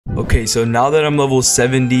Okay, so now that I'm level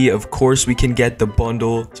 70, of course we can get the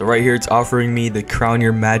bundle. So right here, it's offering me the Crown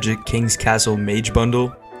Your Magic King's Castle Mage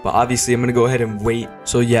bundle. But obviously, I'm going to go ahead and wait.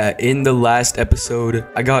 So yeah, in the last episode,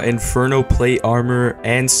 I got Inferno Plate Armor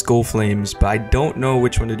and Skull Flames, but I don't know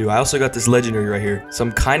which one to do. I also got this legendary right here. So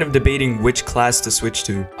I'm kind of debating which class to switch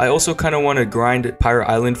to. I also kind of want to grind Pirate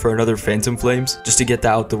Island for another Phantom Flames, just to get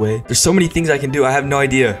that out the way. There's so many things I can do. I have no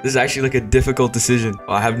idea. This is actually like a difficult decision.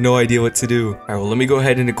 I have no idea what to do. All right, well, let me go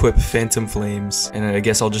ahead and equip Phantom Flames. And I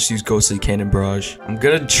guess I'll just use Ghostly Cannon Barrage. I'm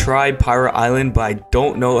going to try Pirate Island, but I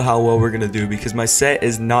don't know how well we're going to do because my set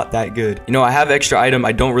is not that good. You know, I have extra item.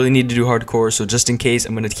 I don't really need to do hardcore, so just in case,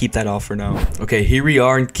 I'm gonna keep that off for now. Okay, here we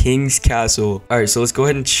are in King's Castle. All right, so let's go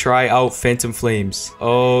ahead and try out Phantom Flames.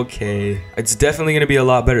 Okay, it's definitely gonna be a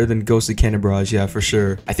lot better than Ghostly Cannon Barrage, yeah, for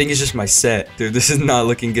sure. I think it's just my set. Dude, this is not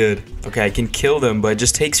looking good. Okay, I can kill them, but it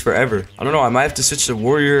just takes forever. I don't know, I might have to switch to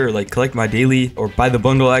Warrior or like collect my daily or buy the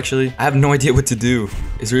bundle actually. I have no idea what to do.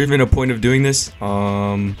 Is there even a point of doing this?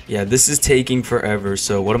 Yeah, this is taking forever.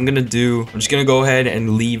 So what I'm gonna do, I'm just gonna go ahead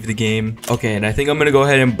and leave the game. Okay, and I think I'm gonna go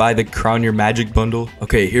ahead and buy the Crown Your Magic bundle.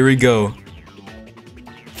 Okay, here we go.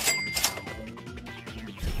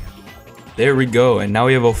 There we go, and now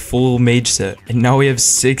we have a full mage set. And now we have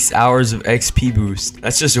 6 hours of XP boost.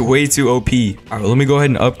 That's just way too OP. Alright, let me go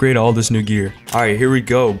ahead and upgrade all this new gear. Alright, here we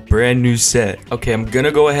go. Brand new set. Okay, I'm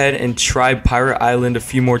gonna go ahead and try Pirate Island a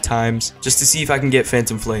few more times, just to see if I can get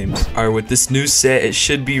Phantom Flames. Alright, with this new set, it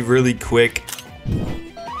should be really quick.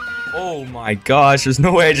 Oh my gosh, there's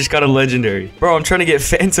no way I just got a legendary. Bro, I'm trying to get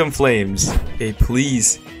Phantom Flames. Okay,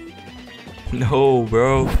 please. No,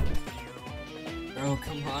 bro. Bro,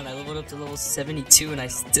 come on. I leveled up to level 72 and I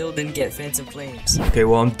still didn't get Phantom Flames. Okay,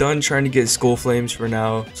 well, I'm done trying to get Skull Flames for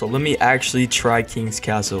now. So let me actually try King's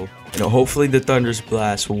Castle. You know, hopefully the Thunder's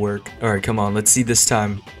Blast will work. Alright, come on. Let's see this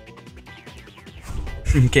time.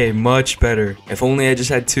 Okay, much better. If only I just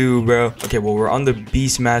had 2, bro. Okay, well, we're on the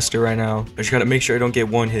Beastmaster right now. I just gotta make sure I don't get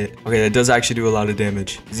 1 hit. Okay, that does actually do a lot of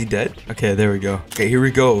damage. Is he dead? Okay, there we go. Okay, here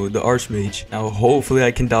we go. The Archmage. Now, hopefully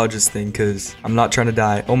I can dodge this thing because I'm not trying to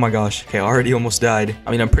die. Oh my gosh. Okay, I already almost died.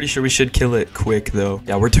 I mean, I'm pretty sure we should kill it quick, though.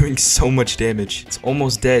 Yeah, we're doing so much damage. It's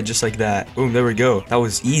almost dead, just like that. Boom, there we go. That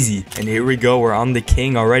was easy. And here we go. We're on the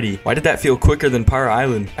King already. Why did that feel quicker than Pirate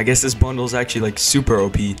Island? I guess this bundle is actually, like, super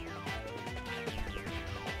OP.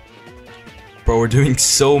 Bro, we're doing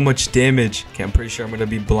so much damage. Okay, I'm pretty sure I'm gonna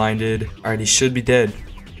be blinded. Alright, he should be dead.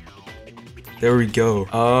 There we go.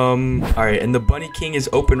 Alright, and the Bunny King is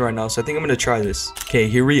open right now, so I think I'm gonna try this. Okay,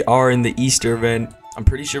 here we are in the Easter event. I'm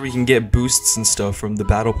pretty sure we can get boosts and stuff from the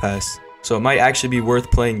battle pass. So it might actually be worth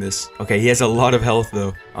playing this. Okay, he has a lot of health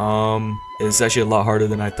though. It's actually a lot harder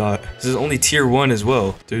than I thought. This is only tier 1 as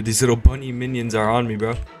well. Dude, these little bunny minions are on me,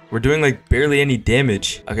 bro. We're doing like barely any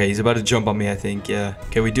damage. Okay, he's about to jump on me, I think. Yeah.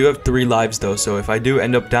 Okay, we do have 3 lives though, so if I do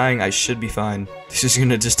end up dying, I should be fine. This is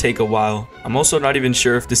gonna just take a while. I'm also not even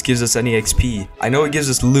sure if this gives us any XP. I know it gives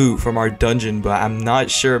us loot from our dungeon, but I'm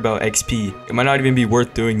not sure about XP. It might not even be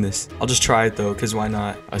worth doing this. I'll just try it though, because why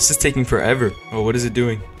not? This is taking forever. Oh, what is it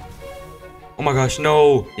doing? Oh my gosh,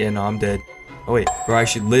 no. Yeah, no, I'm dead. Oh wait, bro, I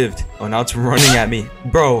actually lived. Oh, now it's running at me.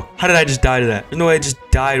 Bro, how did I just die to that? There's no way I just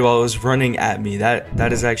died while it was running at me.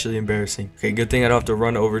 That is actually embarrassing. Okay, good thing I don't have to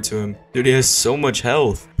run over to him. Dude, he has so much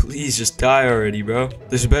health. Please just die already, bro.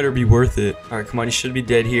 This better be worth it. All right, come on. He should be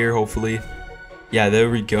dead here, hopefully. Yeah,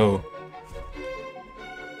 there we go.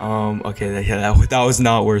 Okay, yeah, that was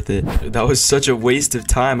not worth it. Dude, that was such a waste of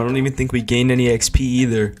time. I don't even think we gained any XP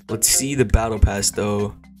either. Let's see the battle pass,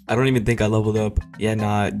 though. I don't even think I leveled up. Yeah,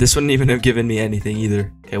 nah, this wouldn't even have given me anything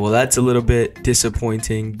either. Okay, well, that's a little bit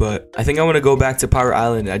disappointing, but I think I want to go back to Pirate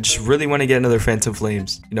Island. I just really want to get another Phantom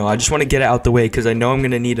Flames. You know, I just want to get it out the way because I know I'm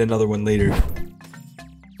going to need another one later.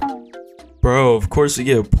 Bro, of course we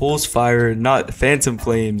get Pulse Fire, not Phantom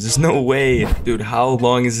Flames. There's no way. Dude, how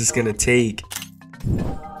long is this going to take?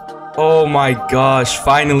 Oh my gosh,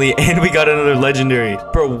 finally, and we got another legendary.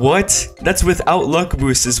 Bro, what? That's without luck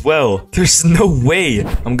boost as well. There's no way.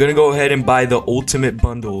 I'm gonna go ahead and buy the ultimate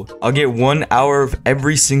bundle. I'll get 1 hour of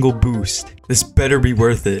every single boost. This better be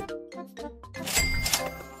worth it.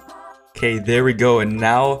 Okay, there we go. And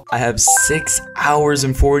now I have 6 hours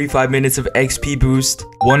and 45 minutes of XP boost,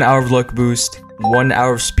 1 hour of luck boost, 1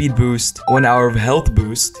 hour of speed boost, 1 hour of health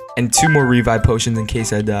boost, and 2 more revive potions in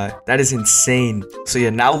case I die. That is insane. So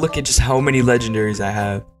yeah, now look at just how many legendaries I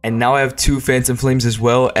have. And now I have 2 Phantom Flames as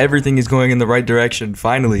well. Everything is going in the right direction,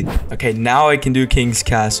 finally. Okay, now I can do King's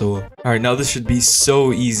Castle. Alright, now this should be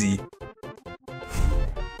so easy.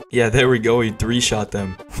 Yeah, there we go. We 3-shot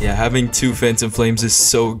them. Yeah, having 2 Phantom Flames is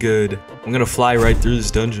so good. I'm gonna fly right through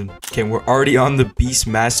this dungeon. Okay, we're already on the Beast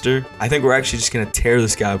Master. I think we're actually just gonna tear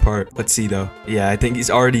this guy apart. Let's see though. Yeah, I think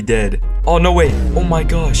he's already dead. Oh, no, wait. Oh my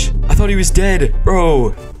gosh. I thought he was dead.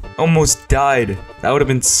 Bro, almost died. That would have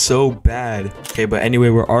been so bad. Okay, but anyway,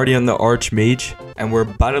 we're already on the Archmage. And we're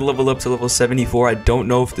about to level up to level 74. I don't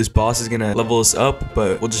know if this boss is gonna level us up,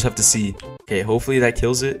 but we'll just have to see. Okay, hopefully that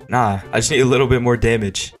kills it. Nah, I just need a little bit more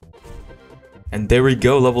damage. And there we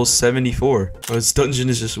go, level 74. Oh, this dungeon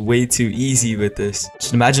is just way too easy with this.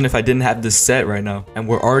 Just imagine if I didn't have this set right now. And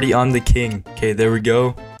we're already on the king. Okay, there we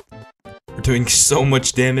go. We're doing so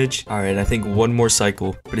much damage. Alright, I think one more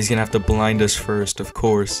cycle. But he's gonna have to blind us first, of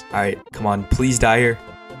course. Alright, come on, please die here.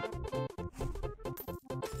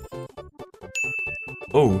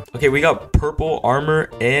 Oh, okay, we got purple armor,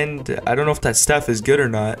 and I don't know if that stuff is good or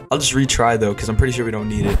not. I'll just retry though, because I'm pretty sure we don't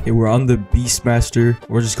need it. Okay, we're on the Beastmaster.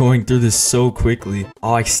 We're just going through this so quickly.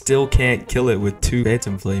 Oh, I still can't kill it with 2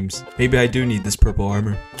 Phantom Flames. Maybe I do need this purple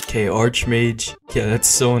armor. Okay, Archmage. Yeah, that's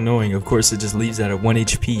so annoying. Of course, it just leaves at 1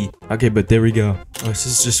 HP. Okay, but there we go. Oh, this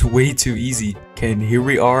is just way too easy. Okay, and here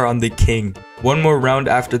we are on the king. One more round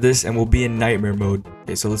after this, and we'll be in nightmare mode.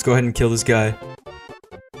 Okay, so let's go ahead and kill this guy.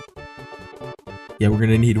 Yeah, we're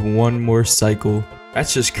gonna need one more cycle.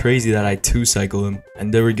 That's just crazy that I 2-cycle him.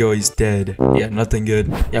 And there we go, he's dead. Yeah, nothing good.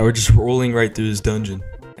 Yeah, we're just rolling right through this dungeon.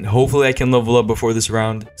 And hopefully I can level up before this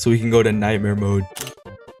round, so we can go to nightmare mode.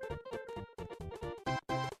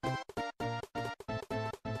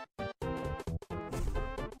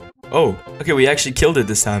 Oh, okay, we actually killed it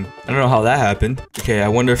this time. I don't know how that happened. Okay, I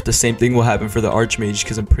wonder if the same thing will happen for the Archmage,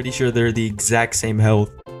 because I'm pretty sure they're the exact same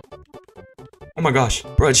health. Oh my gosh,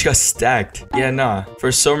 bro, I just got stacked. Yeah, nah.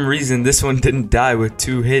 For some reason, this one didn't die with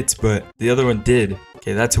 2 hits, but the other one did.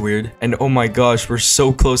 Okay, that's weird. And oh my gosh, we're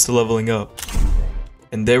so close to leveling up.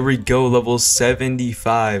 And there we go, level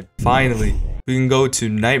 75. Finally, we can go to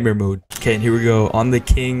nightmare mode. Okay, and here we go, on the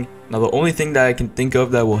king. Now, the only thing that I can think of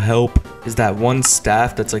that will help is that one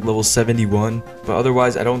staff that's like level 71. But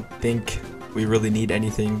otherwise, I don't think we really need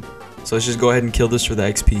anything. So let's just go ahead and kill this for the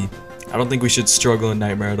XP. I don't think we should struggle in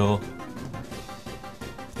nightmare at all.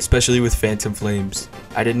 Especially with Phantom Flames.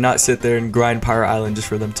 I did not sit there and grind Pirate Island just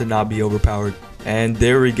for them to not be overpowered. And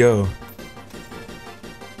there we go.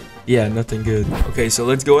 Yeah, nothing good. Okay, so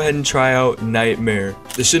let's go ahead and try out Nightmare.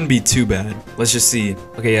 This shouldn't be too bad. Let's just see.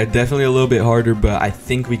 Okay, yeah, definitely a little bit harder, but I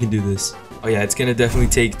think we can do this. Oh yeah, it's gonna definitely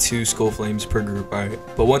take 2 Skull Flames per group, alright.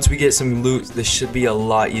 But once we get some loot, this should be a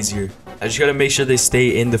lot easier. I just gotta make sure they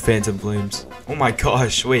stay in the Phantom Flames. Oh my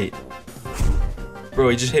gosh, wait. Bro,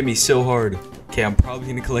 he just hit me so hard. Okay, I'm probably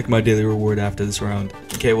gonna collect my daily reward after this round.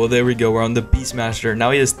 Okay, well there we go. We're on the Beastmaster.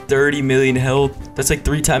 Now he has 30 million health. That's like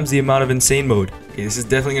 3 times the amount of insane mode. Okay, this is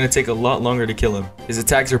definitely gonna take a lot longer to kill him. His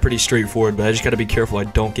attacks are pretty straightforward, but I just gotta be careful I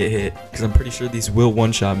don't get hit, because I'm pretty sure these will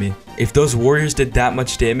one-shot me. If those warriors did that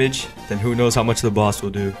much damage, then who knows how much the boss will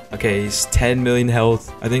do. Okay, he's 10 million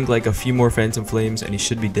health. I think like a few more Phantom Flames, and he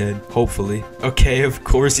should be dead. Hopefully. Okay, of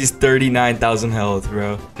course he's 39,000 health,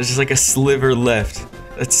 bro. There's just like a sliver left.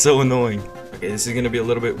 That's so annoying. Okay, this is gonna be a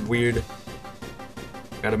little bit weird.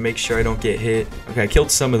 Gotta make sure I don't get hit. Okay, I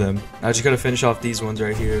killed some of them. Now I just gotta finish off these ones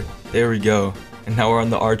right here. There we go. And now we're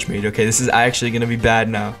on the Archmage. Okay, this is actually gonna be bad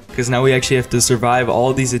now, because now we actually have to survive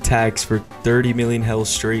all these attacks for 30 million health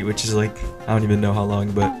straight, which is like, I don't even know how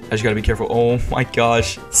long, but I just gotta be careful. Oh my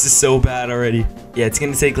gosh, this is so bad already. Yeah, it's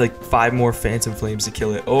gonna take like 5 more Phantom Flames to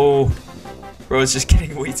kill it. Oh, bro, it's just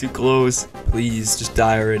getting way too close. Please, just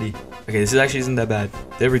die already. Okay, this actually isn't that bad.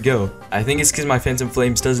 There we go. I think it's because my Phantom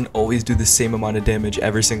Flames doesn't always do the same amount of damage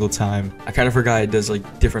every single time. I kind of forgot it does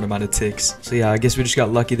like different amount of ticks. So yeah, I guess we just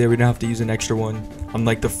got lucky there. We didn't have to use an extra one.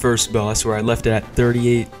 Unlike the first boss where I left it at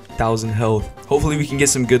 38,000 health. Hopefully we can get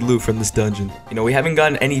some good loot from this dungeon. You know, we haven't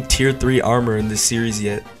gotten any tier 3 armor in this series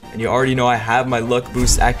yet. And you already know I have my luck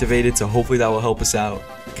boost activated, so hopefully that will help us out.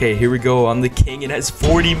 Okay, here we go. I'm the king. It has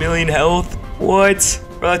 40 million health. What?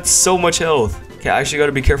 Bro, that's so much health. Okay, I actually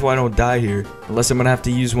gotta be careful I don't die here. Unless I'm gonna have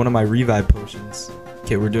to use one of my revive potions.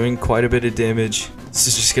 Okay, we're doing quite a bit of damage. This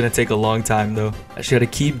is just gonna take a long time though. I just gotta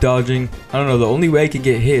keep dodging. I don't know, the only way I can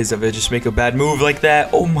get hit is if I just make a bad move like that.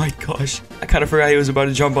 Oh my gosh. I kind of forgot he was about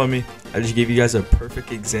to jump on me. I just gave you guys a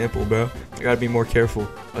perfect example, bro. I gotta be more careful.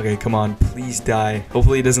 Okay, come on, please die.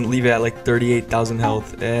 Hopefully it doesn't leave it at like 38,000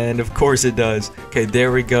 health. And of course it does. Okay,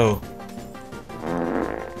 there we go.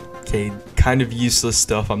 Okay, kind of useless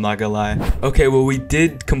stuff, I'm not gonna lie. Okay, well, we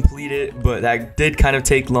did complete it, but that did kind of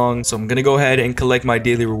take long, so I'm gonna go ahead and collect my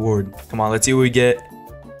daily reward. Come on, let's see what we get.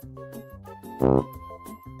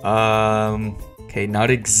 Okay, not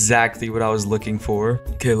exactly what I was looking for.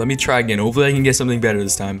 Okay, let me try again. Hopefully I can get something better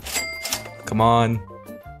this time. Come on.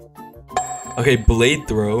 Okay, blade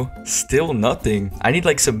throw. Still nothing. I need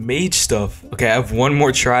like some mage stuff. Okay, I have one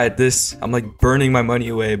more try at this. I'm like burning my money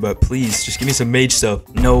away, but please just give me some mage stuff.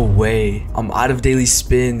 No way. I'm out of daily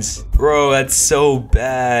spins. Bro, that's so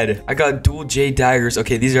bad. I got dual J daggers.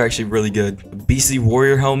 Okay, these are actually really good. Beastly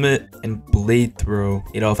warrior helmet and blade throw.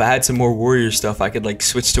 You know, if I had some more warrior stuff, I could like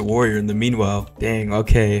switch to warrior in the meanwhile. Dang,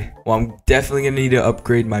 okay. Well, I'm definitely gonna need to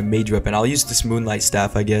upgrade my mage weapon. I'll use this moonlight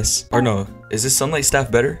staff, I guess. Or no, is this sunlight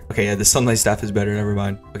staff better? Okay, yeah, the sunlight staff is better. Never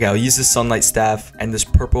mind. Okay, I'll use this sunlight staff and this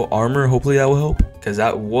purple armor. Hopefully that will help. Because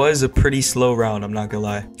that was a pretty slow round, I'm not gonna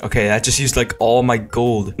lie. Okay, I just used like all my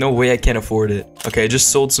gold. No way I can't afford it. Okay, I just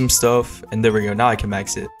sold some stuff and there we go. Now I can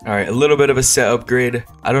max it. All right, a little bit of a set upgrade.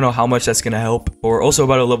 I don't know how much that's gonna help. But we're also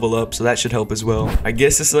about to level up, so that should help as well. I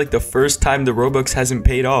guess this is like the first time the Robux hasn't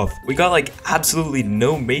paid off. We got like absolutely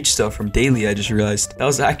no mage stuff from daily, I just realized. That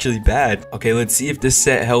was actually bad. Okay, let's see if this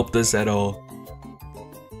set helped us at all.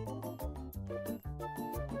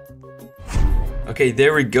 Okay,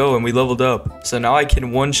 there we go, and we leveled up. So now I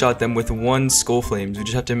can one-shot them with one skull flames. We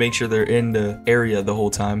just have to make sure they're in the area the whole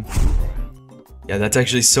time. Yeah, that's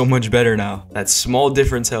actually so much better now. That small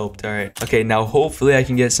difference helped. All right. Okay, now hopefully I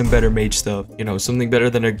can get some better mage stuff. You know, something better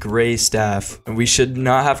than a gray staff. And we should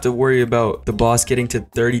not have to worry about the boss getting to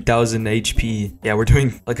 30,000 HP. Yeah, we're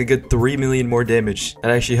doing like a good 3 million more damage.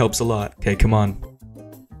 That actually helps a lot. Okay, come on.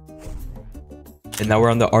 And now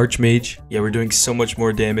we're on the Archmage. Yeah, we're doing so much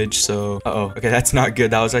more damage, so... Uh-oh. Okay, that's not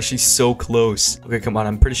good. That was actually so close. Okay, come on.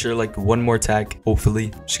 I'm pretty sure, like, one more attack,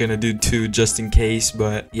 hopefully. Just gonna do 2 just in case,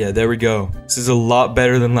 but... Yeah, there we go. This is a lot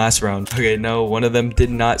better than last round. Okay, no, one of them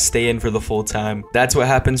did not stay in for the full time. That's what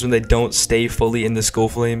happens when they don't stay fully in the Skull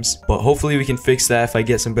Flames. But hopefully we can fix that if I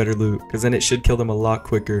get some better loot, because then it should kill them a lot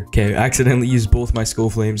quicker. Okay, I accidentally used both my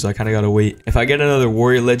Skull Flames, so I kind of gotta wait. If I get another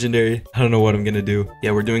Warrior Legendary, I don't know what I'm gonna do.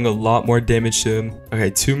 Yeah, we're doing a lot more damage to him. Okay,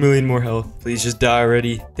 2 million more health. Please just die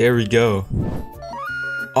already. There we go.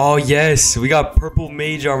 Oh, yes. We got purple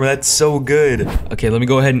mage armor. That's so good. Okay, let me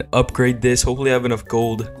go ahead and upgrade this. Hopefully I have enough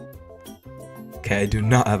gold. Okay, I do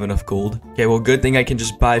not have enough gold. Okay, well, good thing I can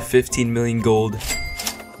just buy 15 million gold.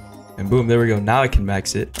 And boom, there we go. Now I can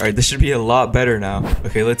max it. All right, this should be a lot better now.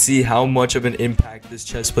 Okay, let's see how much of an impact this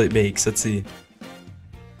chest plate makes. Let's see.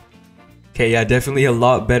 Okay, yeah, definitely a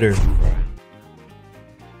lot better.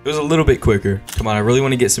 It was a little bit quicker. Come on, I really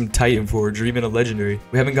want to get some Titan Forge or even a Legendary.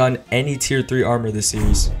 We haven't gotten any tier 3 armor this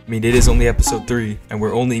series. I mean, it is only episode 3 and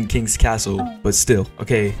we're only in King's Castle, but still.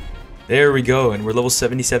 Okay, there we go, and we're level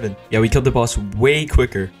 77. Yeah, we killed the boss way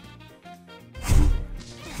quicker.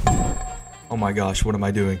 Oh my gosh, what am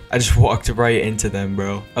I doing? I just walked right into them,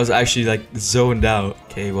 bro. I was actually like zoned out.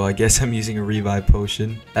 Okay, well, I guess I'm using a revive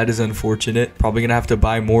potion. That is unfortunate. Probably gonna have to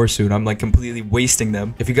buy more soon. I'm like completely wasting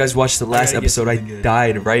them. If you guys watched the last episode, I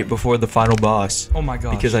died right before the final boss. Oh my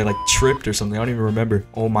gosh. Because I like tripped or something. I don't even remember.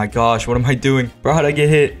 Oh my gosh, what am I doing? Bro, how'd I get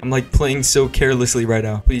hit? I'm like playing so carelessly right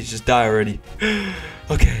now. Please just die already.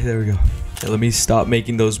 Okay, there we go. Okay, let me stop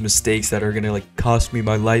making those mistakes that are gonna like cost me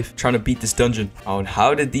my life trying to beat this dungeon. Oh, and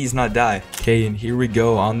how did these not die? Okay, and here we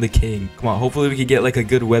go on the king. Come on, hopefully we can get like a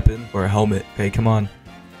good weapon or a helmet. Okay, come on.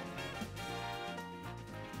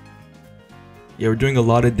 Yeah, we're doing a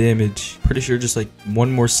lot of damage. Pretty sure just like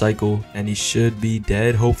one more cycle and he should be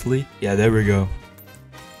dead, hopefully. Yeah, there we go.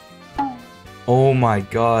 Oh my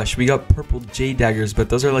gosh, we got purple J daggers, but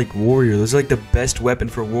those are like warrior. Those are like the best weapon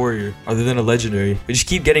for warrior other than a legendary. We just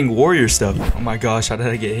keep getting warrior stuff. Oh my gosh, how did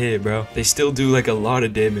I get hit, bro? They still do like a lot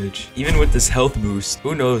of damage. Even with this health boost.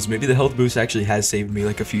 Who knows? Maybe the health boost actually has saved me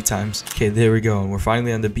like a few times. Okay, there we go. And we're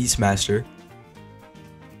finally on the Beastmaster.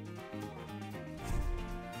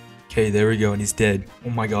 Okay, there we go, and he's dead.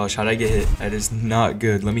 Oh my gosh, how did I get hit? That is not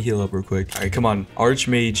good. Let me heal up real quick. All right, come on.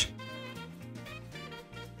 Archmage.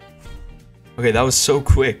 Okay, that was so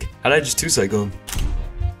quick. How did I just 2-cycle him?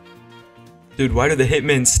 Dude, why do the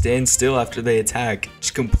hitmen stand still after they attack?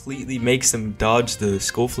 Just completely makes them dodge the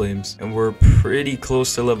skull flames. And we're pretty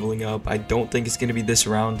close to leveling up. I don't think it's going to be this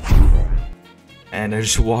round. And I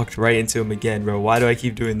just walked right into him again, bro. Why do I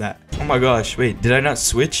keep doing that? Oh my gosh, wait, did I not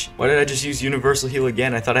switch? Why did I just use universal heal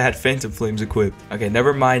again? I thought I had phantom flames equipped. Okay,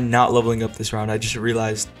 never mind not leveling up this round. I just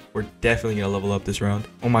realized we're definitely gonna level up this round.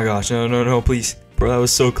 Oh my gosh, no, please. Bro, that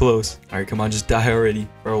was so close. All right, come on, just die already.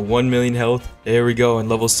 Bro, 1 million health. There we go, and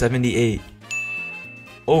level 78.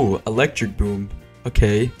 Oh, electric boom.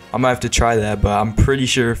 Okay, I'm gonna have to try that, but I'm pretty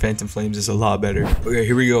sure Phantom Flames is a lot better. Okay,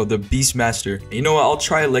 here we go, the Beastmaster. You know what, I'll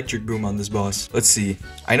try Electric Boom on this boss. Let's see.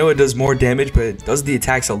 I know it does more damage, but it does the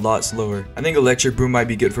attacks a lot slower. I think Electric Boom might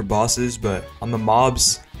be good for bosses, but on the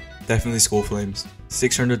mobs, definitely Skull Flames.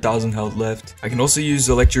 600,000 health left. I can also use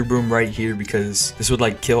Electric Boom right here because this would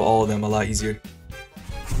like kill all of them a lot easier.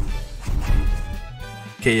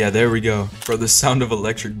 Okay, yeah, there we go. Bro, the sound of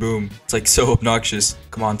electric boom. It's like so obnoxious.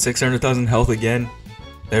 Come on, 600,000 health again.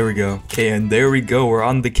 There we go. Okay, and there we go. We're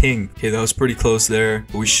on the king. Okay, that was pretty close there,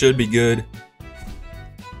 but we should be good.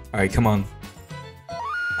 Alright, come on.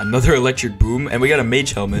 Another electric boom, and we got a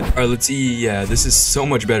mage helmet. Alright, let's see. Yeah, this is so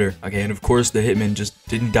much better. Okay, and of course the hitman just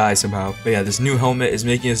didn't die somehow. But yeah, this new helmet is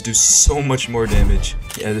making us do so much more damage.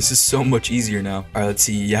 Yeah, this is so much easier now. Alright, let's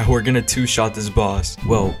see. Yeah, we're gonna 2-shot this boss.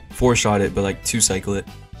 Well, 4-shot it, but like 2-cycle it.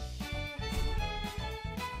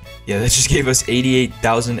 Yeah, that just gave us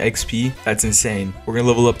 88,000 XP. That's insane. We're gonna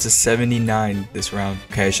level up to 79 this round.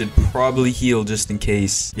 Okay, I should probably heal just in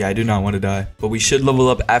case. Yeah, I do not want to die. But we should level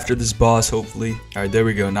up after this boss, hopefully. Alright, there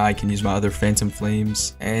we go. Now I can use my other Phantom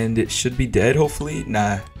Flames. And it should be dead, hopefully.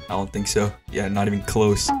 Nah, I don't think so. Yeah, not even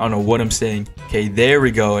close. I don't know what I'm saying. Okay, there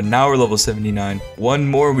we go. And now we're level 79. One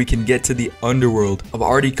more, we can get to the underworld. I've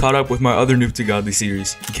already caught up with my other Noob to Godly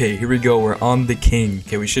series. Okay, here we go. We're on the king.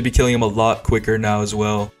 Okay, we should be killing him a lot quicker now as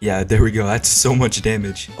well. Yeah, there we go. That's so much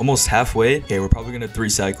damage. Almost halfway. Okay, we're probably gonna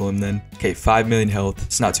 3-cycle him then. Okay, 5 million health.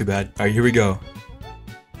 It's not too bad. All right, here we go.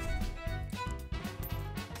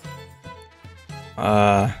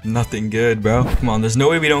 Nothing good, bro. Come on, there's no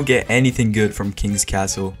way we don't get anything good from King's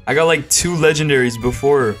Castle. I got like 2 legendaries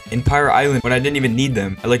before in Pirate Island when I didn't even need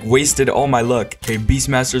them. I like wasted all my luck. Okay,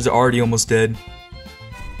 Beastmaster's already almost dead.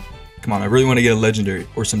 Come on, I really want to get a legendary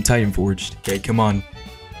or some Titan Forged. Okay, come on.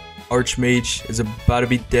 Archmage is about to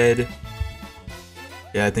be dead.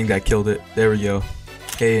 Yeah, I think that killed it. There we go.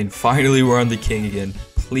 Okay, and finally we're on the king again.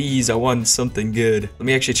 Please, I want something good. Let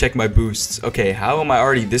me actually check my boosts. Okay, how am I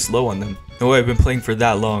already this low on them? No way, I've been playing for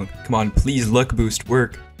that long. Come on, please, luck boost,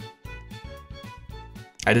 work.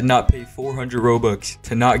 I did not pay 400 Robux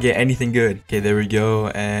to not get anything good. Okay, there we go,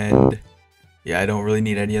 and yeah, I don't really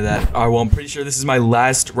need any of that. Alright, well, I'm pretty sure this is my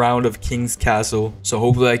last round of King's Castle, so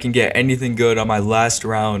hopefully I can get anything good on my last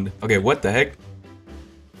round. Okay, what the heck?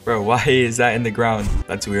 Bro, why is that in the ground?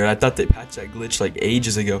 That's weird. I thought they patched that glitch like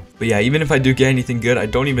ages ago. But yeah, even if I do get anything good, I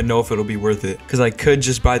don't even know if it'll be worth it. Because I could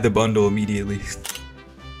just buy the bundle immediately.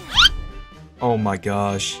 Oh my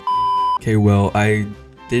gosh. Okay, well, I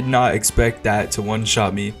did not expect that to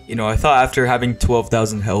one-shot me. You know, I thought after having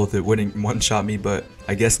 12,000 health, it wouldn't one-shot me, but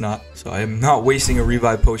I guess not. So I am not wasting a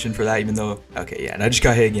revive potion for that, even though... Okay, yeah, and I just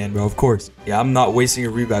got hit again, bro, of course. Yeah, I'm not wasting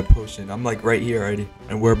a revive potion. I'm like right here already.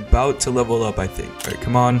 And we're about to level up, I think. All right,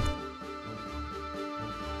 come on.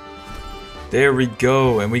 There we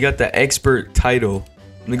go. And we got the expert title.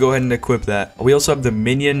 Let me go ahead and equip that. We also have the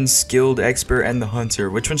minion, skilled, expert, and the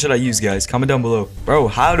hunter. Which one should I use, guys? Comment down below. Bro,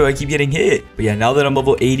 how do I keep getting hit? But yeah, now that I'm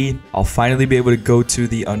level 80, I'll finally be able to go to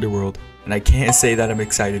the underworld. And I can't say that I'm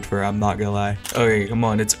excited for it, I'm not gonna lie. Okay, come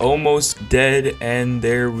on. It's almost dead, and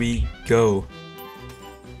there we go.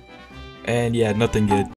 And yeah, nothing good.